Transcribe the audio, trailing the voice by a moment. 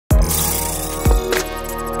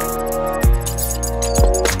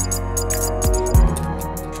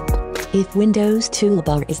If Windows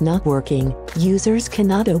toolbar is not working, users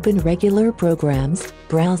cannot open regular programs,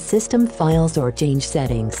 browse system files or change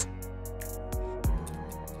settings.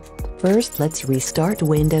 First, let's restart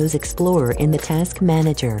Windows Explorer in the Task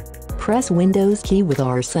Manager. Press Windows key with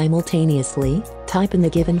R simultaneously, type in the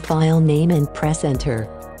given file name and press Enter.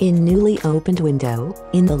 In newly opened window,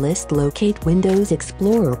 in the list locate Windows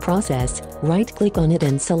Explorer process, right-click on it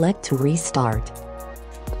and select to restart.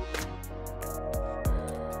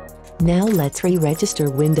 Now let's re-register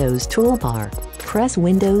Windows toolbar. Press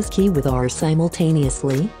Windows key with R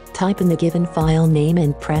simultaneously, type in the given file name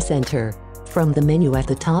and press Enter. From the menu at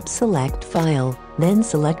the top, select File, then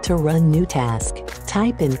select to run new task.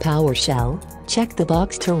 Type in PowerShell, check the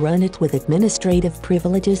box to run it with administrative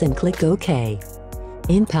privileges and click OK.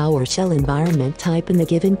 In PowerShell environment, type in the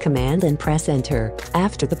given command and press Enter.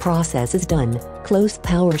 After the process is done, close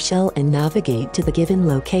PowerShell and navigate to the given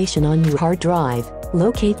location on your hard drive.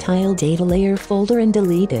 Locate Tile Data Layer folder and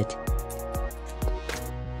delete it.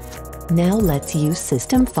 Now let's use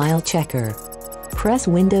System File Checker. Press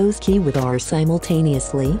Windows key with R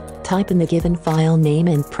simultaneously, type in the given file name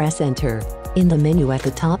and press Enter. In the menu at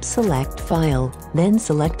the top, select File, then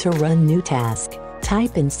select to run new task.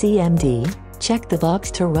 Type in CMD, check the box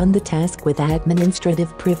to run the task with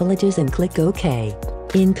administrative privileges and click OK.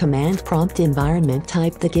 In Command Prompt environment,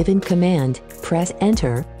 type the given command, press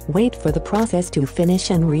Enter, wait for the process to finish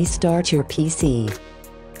and restart your PC.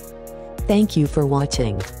 Thank you for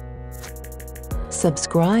watching.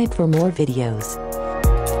 Subscribe for more videos.